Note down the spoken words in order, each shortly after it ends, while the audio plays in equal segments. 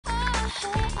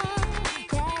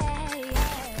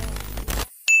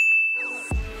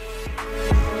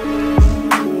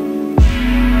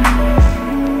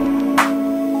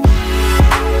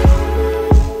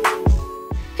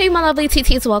my lovely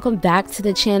Teateas, welcome back to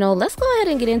the channel. Let's go ahead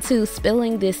and get into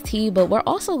spilling this tea, but we're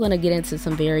also going to get into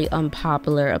some very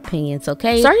unpopular opinions,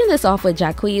 okay? Starting this off with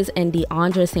Jacquees and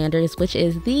Deandra Sanders, which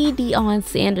is the Deion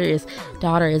Sanders'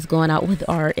 daughter, is going out with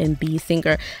R&B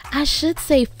singer. I should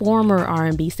say former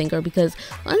R&B singer, because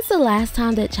when's the last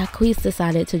time that Jacquees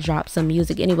decided to drop some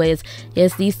music? Anyways,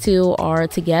 yes, these two are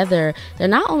together. They're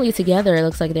not only together, it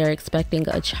looks like they're expecting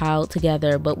a child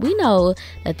together, but we know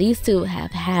that these two have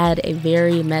had a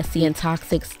very messy and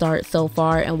toxic start so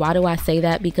far. And why do I say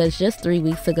that? Because just 3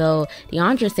 weeks ago,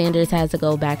 Deandra Sanders had to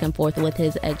go back and forth with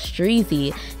his ex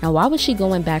Dreezy. Now, why was she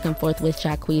going back and forth with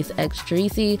Jacquees' ex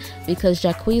Dreezy? Because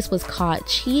Jacquees was caught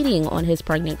cheating on his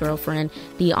pregnant girlfriend,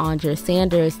 Deandra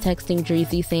Sanders, texting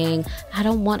Dreezy saying, "I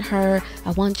don't want her,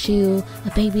 I want you,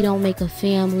 a baby don't make a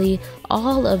family,"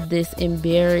 all of this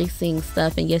embarrassing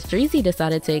stuff. And yes, Dreezy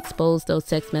decided to expose those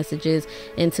text messages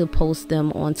and to post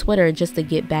them on Twitter just to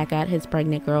get back at his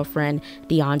pregnant girlfriend,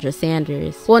 Deandra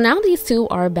Sanders. Well, now these two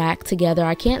are back together.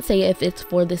 I can't say if it's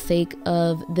for the sake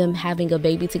of them having a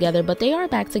baby together, but they are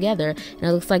back together, and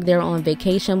it looks like they're on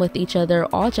vacation with each other.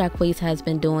 All Jacquees has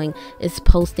been doing is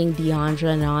posting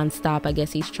Deandra nonstop. I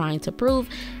guess he's trying to prove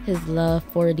his love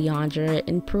for Deandra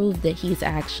and prove that he's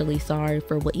actually sorry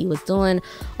for what he was doing.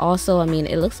 Also, I mean,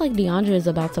 it looks like Deandra is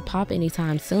about to pop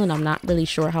anytime soon. I'm not really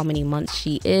sure how many months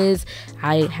she is.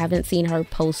 I haven't seen her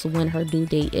post when her due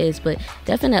date is, but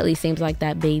definitely seems like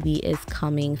that baby is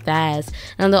coming fast.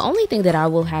 And the only thing that I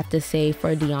will have to say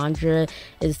for Deandra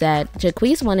is that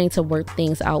Jacquees wanting to work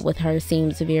things out with her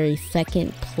seems very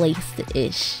second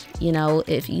place-ish. You know,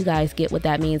 if you guys get what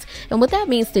that means. And what that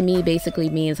means to me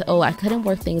basically means, oh, I couldn't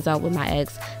work things out with my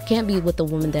ex, can't be with the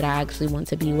woman that I actually want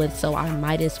to be with, so I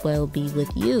might as well be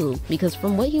with you. Because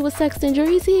from what he was texting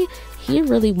Dreezy, he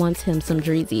really wants him some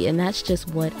Dreezy, and that's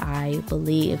just what I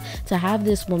believe. To have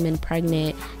this woman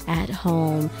pregnant at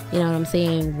home, you know what I'm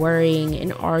saying, worrying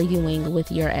and arguing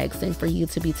with your ex, and for you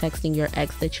to be texting your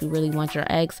ex that you really want your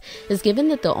ex, is given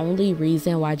that the only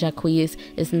reason why Jacquees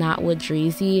is not with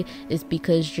Dreezy is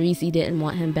because Dreezy didn't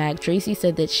want him back. Dreezy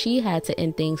said that she had to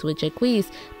end things with Jacquees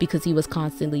because he was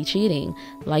constantly cheating,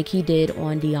 like he did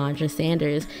on Deandra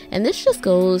Sanders. And this just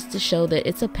goes to show that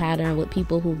it's a pattern with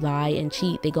people who lie and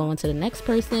cheat. They go into the next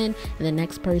person and the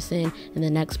next person and the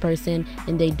next person,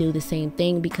 and they do the same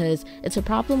thing because it's a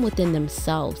problem within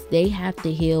themselves. They have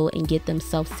to heal and get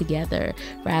themselves together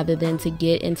rather than to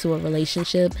get into a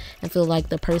relationship and feel like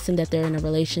the person that they're in a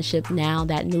relationship now,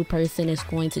 that new person, is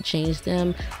going to change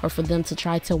them, or for them to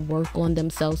try to work on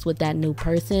themselves with that new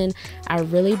person. I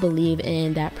really believe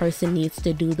in that person needs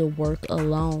to do the work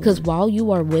alone, because while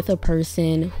you are with a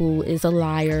person who is a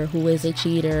liar, who is a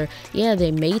cheater, yeah,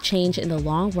 they may change in the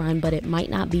long run, but it might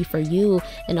not be for you.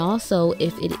 And also,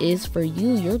 if it is for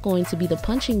you, you're going to be the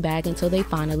punching bag until they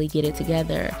finally get it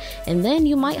together. And then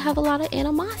you might have a lot of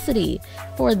animosity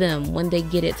for them when they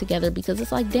get it together, because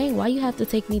it's like, dang, why you have to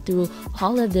take me through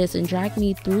all of this and drag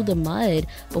me through the mud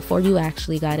before you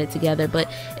actually got it together? But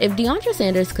if Deandra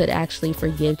Sanders could actually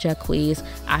forgive Jacquees,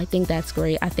 I think that's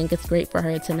great. I think it's great for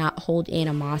her to not hold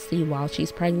animosity while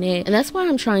she's pregnant, and that's why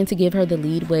I'm trying to give her the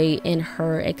leadway in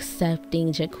her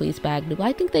accepting Jacquees back. Do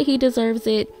I think that he deserves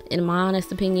it? In my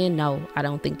honest opinion, no, I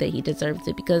don't think that he deserves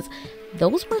it, because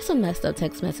those were some messed up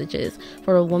text messages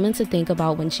for a woman to think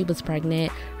about. When she was pregnant,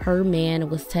 her man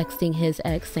was texting his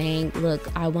ex saying,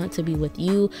 "Look, I want to be with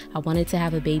you. I wanted to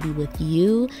have a baby with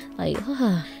you." Like,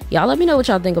 y'all let me know what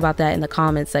y'all think about that in the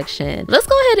comment section. Let's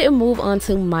go ahead and move on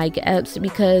to Mike Epps,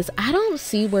 because I don't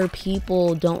see where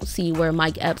people don't see where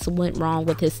Mike Epps went wrong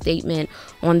with his statement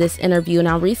on this interview.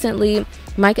 Now, recently,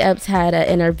 Mike Epps had an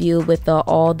interview with the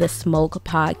All the Smoke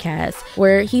podcast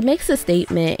where he makes a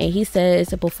statement, and he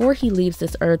says before he leaves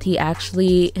this earth,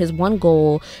 his one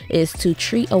goal is to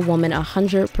treat a woman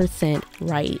 100%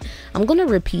 right. I'm gonna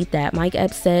repeat that. Mike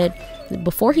Epps said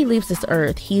before he leaves this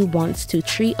earth, he wants to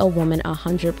treat a woman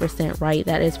 100% right.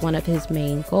 That is one of his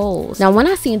main goals. Now, when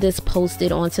I seen this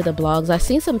posted onto the blogs, I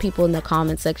seen some people in the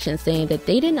comment section saying that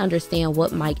they didn't understand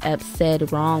what Mike Epps said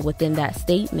wrong within that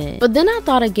statement. But then I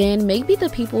thought again, maybe the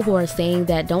people who are saying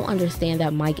that don't understand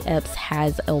that Mike Epps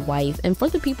has a wife. And for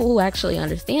the people who actually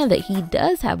understand that he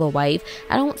does have a wife,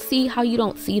 I don't see how you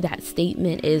don't see that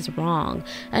statement is wrong.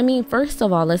 I mean, first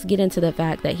of all, let's get into the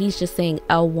fact that he's just saying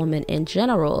a woman in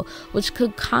general, which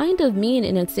could kind of mean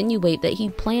and insinuate that he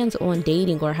plans on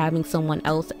dating or having someone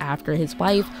else after his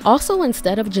wife. Also,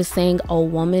 instead of just saying a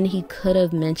woman, he could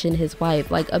have mentioned his wife.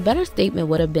 Like, a better statement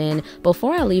would have been,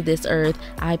 before I leave this earth,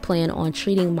 I plan on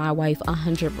treating my wife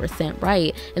 100%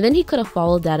 right. And then he could have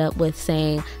followed that up with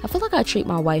saying, I feel like I treat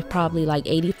my wife probably like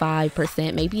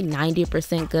 85%, maybe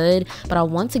 90% good, good, but I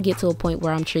want to get to a point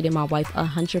where I'm treating my wife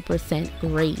 100%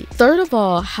 great. Third of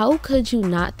all, how could you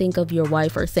not think of your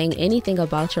wife or saying anything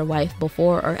about your wife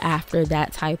before or after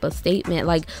that type of statement?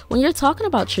 Like, when you're talking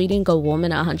about treating a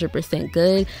woman 100%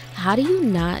 good, how do you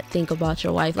not think about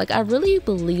your wife? Like, I really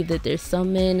believe that there's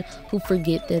some men who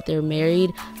forget that they're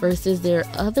married versus there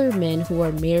are other men who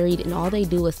are married and all they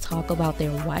do is talk about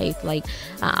their wife. Like,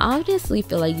 I honestly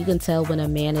feel like you can tell when a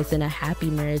man is in a happy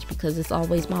marriage because it's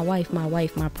always my wife,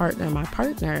 my partner, my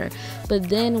partner. But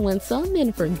then when some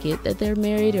men forget that they're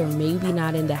married, or maybe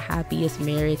not in the happiest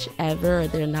marriage ever, or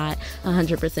they're not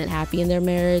 100% happy in their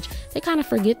marriage, they kind of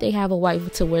forget they have a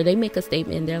wife, to where they make a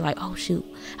statement and they're like, oh shoot,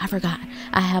 I forgot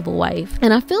I have a wife.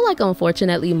 And I feel like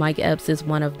unfortunately Mike Epps is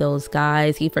one of those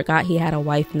guys. He forgot he had a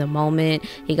wife in the moment.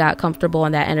 He got comfortable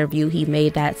in that interview. He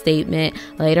made that statement.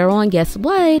 Later on, guess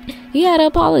what? He had to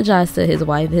apologize to his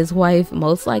wife. His wife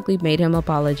most likely made him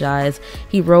apologize.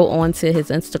 He wrote onto his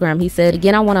Instagram, he said,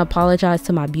 again, I want to apologize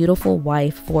to my beautiful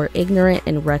wife for ignorant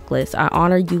and reckless. I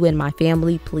honor you and my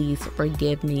family. Please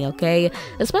forgive me, okay?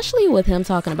 Especially with him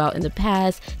talking about in the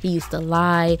past, he used to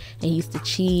lie and he used to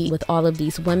cheat with all of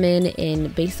these women,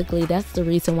 and basically that's the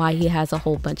reason why he has a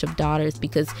whole bunch of daughters,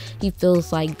 because he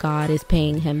feels like God is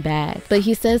paying him back. But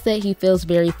he says that he feels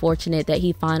very fortunate that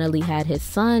he finally had his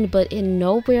son, but in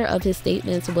nowhere of his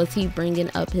statements was he bringing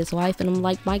up his wife. And I'm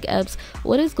like, Mike Epps,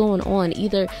 what is going on?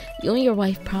 Either you and your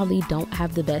wife probably don't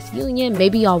have the best union,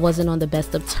 maybe y'all wasn't on the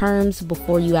best of terms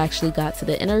before you actually got to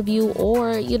the interview,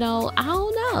 or you know, I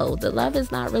don't know, the love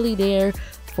is not really there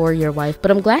for your wife.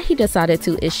 But I'm glad he decided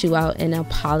to issue out an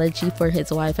apology for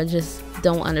his wife. I just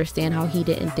don't understand how he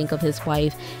didn't think of his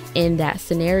wife in that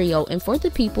scenario. And for the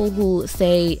people who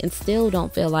say and still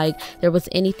don't feel like there was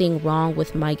anything wrong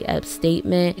with Mike Epps'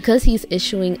 statement, because he's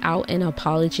issuing out an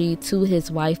apology to his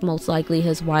wife, most likely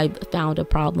his wife found a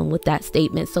problem with that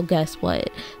statement. So guess what?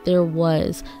 There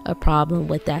was a problem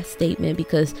with that statement,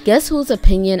 because guess whose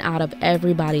opinion out of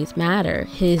everybody's matter?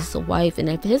 His wife. And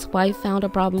if his wife found a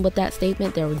problem with that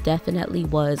statement, there definitely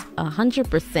was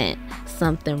 100%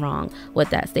 something wrong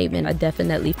with that statement. I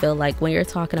definitely feel like when you're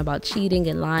talking about cheating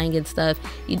and lying and stuff,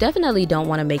 you definitely don't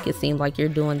want to make it seem like you're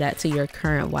doing that to your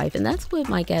current wife, and that's what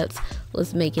Mike Epps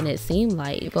was making it seem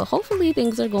like. But hopefully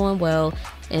things are going well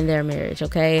in their marriage.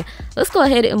 Okay, let's go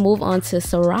ahead and move on to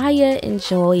Soraya and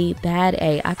Joey Bad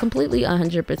A. I completely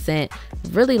 100%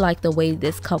 really like the way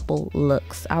this couple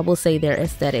looks. I will say their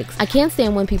aesthetics. I can't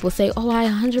stand when people say, oh, I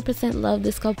 100% love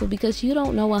this couple, because you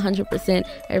don't know 100%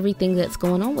 everything that's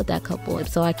going on with that couple.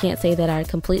 So I can't say that I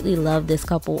completely love this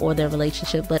couple or their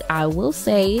relationship, but I will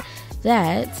say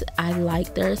that I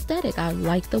like their aesthetic. I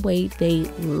like the way they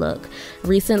look.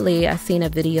 Recently, I seen a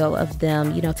video of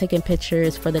them, you know, taking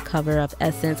pictures for the cover of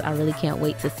Essence. I really can't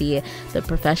wait to see the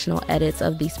professional edits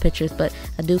of these pictures, but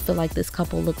I do feel like this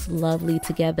couple looks lovely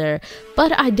together.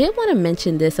 But I did want to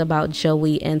mention this about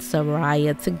Joey and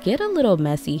Soraya, to get a little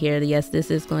messy here. Yes,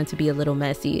 this is going to be a little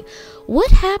messy.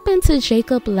 What happened to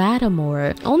Jacob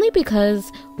Lattimore? Only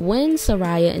because when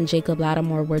Soraya and Jacob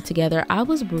Lattimore were together, I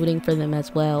was rooting for them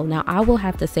as well. Now, I will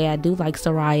have to say I do like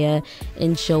Soraya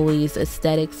and Joey's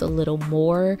aesthetics a little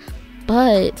more,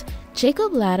 but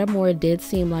Jacob Lattimore did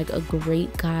seem like a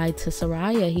great guy to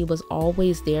Soraya. He was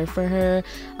always there for her.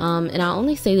 And I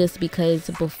only say this because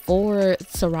before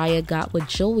Soraya got with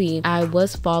Joey, I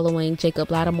was following Jacob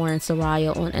Lattimore and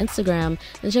Soraya on Instagram,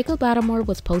 and Jacob Lattimore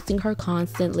was posting her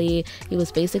constantly. He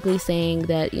was basically saying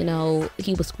that, you know,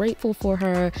 he was grateful for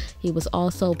her. He was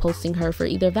also posting her for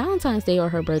either Valentine's Day or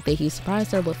her birthday. He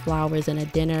surprised her with flowers and a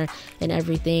dinner and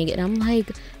everything. And I'm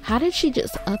like, how did she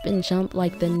just up and jump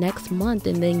like the next month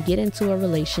and then get into a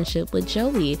relationship with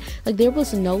Joey? Like, there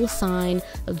was no sign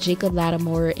of Jacob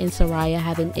Lattimore and Soraya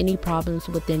having any problems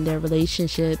within their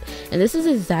relationship. And this is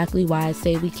exactly why I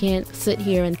say we can't sit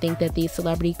here and think that these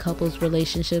celebrity couples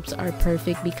relationships are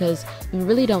perfect, because we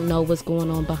really don't know what's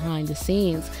going on behind the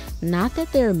scenes. Not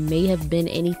that there may have been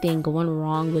anything going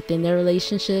wrong within their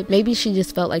relationship. Maybe she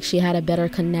just felt like she had a better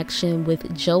connection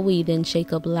with Joey than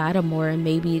Jacob Lattimore, and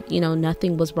maybe, you know,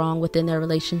 nothing was wrong within their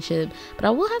relationship. But I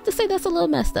will have to say that's a little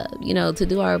messed up, you know, to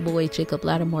do our boy Jacob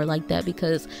Lattimore like that,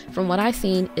 because from what I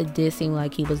seen, it did seem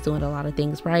like he was doing a lot of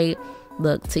things right.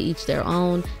 Look, to each their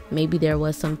own. Maybe there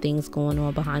was some things going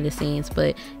on behind the scenes,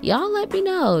 but y'all let me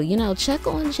know, you know, check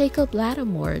on Jacob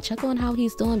Lattimore, check on how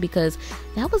he's doing, because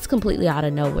that was completely out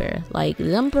of nowhere. Like,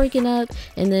 them breaking up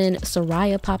and then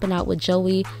Soraya popping out with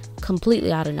Joey,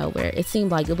 completely out of nowhere. It seemed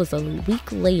like it was a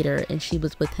week later and she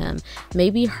was with him.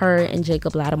 Maybe her and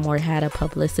Jacob Lattimore had a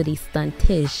publicity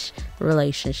stuntish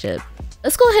relationship.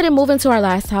 Let's go ahead and move into our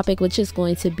last topic, which is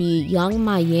going to be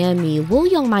Yungmiami. Will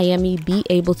Yungmiami be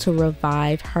able to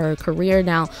revive her career?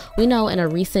 Now, we know in a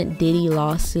recent Diddy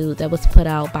lawsuit that was put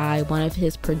out by one of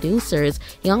his producers,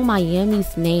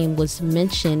 Yungmiami's name was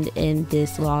mentioned in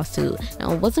this lawsuit.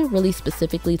 Now, it wasn't really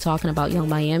specifically talking about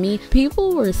Yungmiami.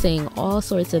 People were saying all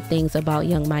sorts of things about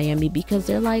Yungmiami because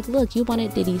they're like, look, you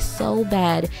wanted Diddy so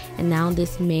bad, and now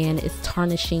this man is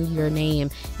tarnishing your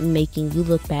name and making you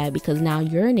look bad because now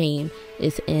your name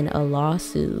is in a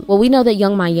lawsuit. Well, we know that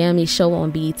Yungmiami's show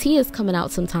on BET is coming out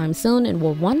sometime soon, and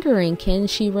we're wondering, can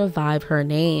she revive her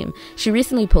name? She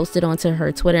recently posted onto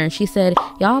her Twitter and she said,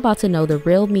 y'all about to know the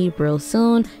real me real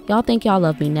soon. Y'all think y'all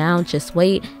love me now, just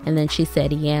wait. And then she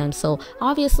said, yeah. So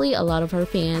obviously a lot of her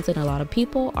fans and a lot of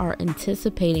people are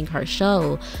anticipating her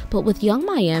show. But with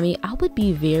Yungmiami, I would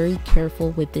be very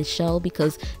careful with this show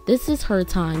because this is her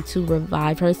time to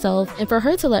revive herself and for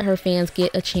her to let her fans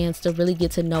get a chance to really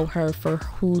get to know her for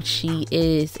who she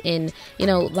is. And you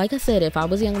know, like I said, if I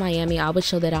was Yungmiami, I would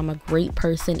show that I'm a great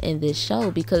person in this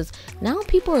show because now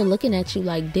people are looking at you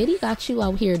like Diddy got you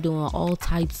out here doing all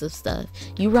types of stuff.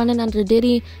 You running under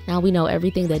Diddy. Now we know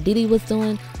everything that Diddy was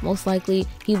doing. Most likely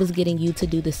he was getting you to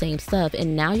do the same stuff,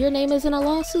 and now your name is in a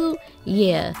lawsuit.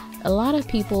 Yeah, a lot of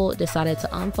people decided to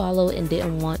unfollow and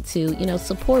didn't want to, you know,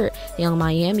 support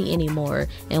Yungmiami anymore.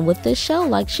 And with this show,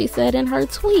 like she said in her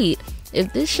tweet,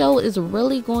 if this show is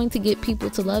really going to get people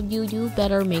to love you, you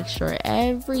better make sure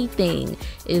everything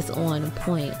is on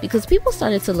point, because people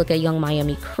started to look at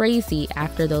Yungmiami crazy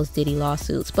after those Diddy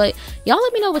lawsuits. But y'all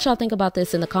let me know what y'all think about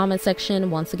this in the comment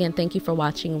section. Once again, thank you for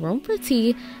watching Room for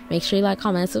Tea. Make sure you like,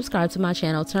 comment, subscribe to my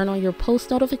channel, turn on your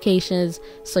post notifications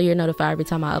so you're notified every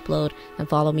time I upload, and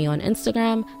follow me on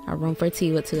Instagram at Room for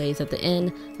Tea with 2 A's at the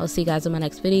end. I'll see you guys in my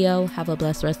next video. Have a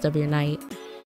blessed rest of your night.